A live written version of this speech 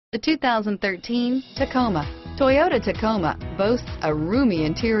The 2013 Tacoma. Toyota Tacoma boasts a roomy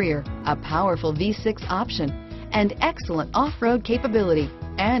interior, a powerful V6 option, and excellent off-road capability,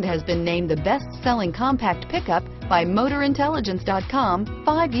 and has been named the best-selling compact pickup by MotorIntelligence.com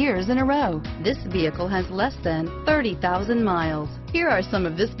 5 years in a row. This vehicle has less than 30,000 miles. Here are some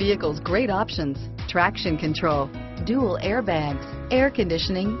of this vehicle's great options: traction control, dual airbags, air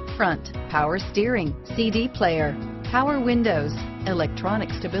conditioning, front, power steering, CD player, power windows, electronic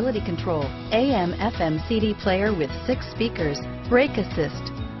stability control, AM/FM CD player with 6 speakers, brake assist,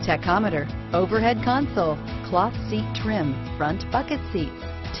 tachometer, overhead console, cloth seat trim, front bucket seats,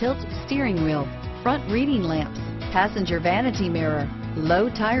 tilt steering wheel, front reading lamps, passenger vanity mirror, low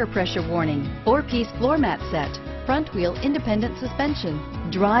tire pressure warning, 4-piece floor mat set, front wheel independent suspension.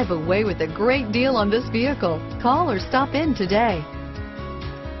 Drive away with a great deal on this vehicle. Call or stop in today.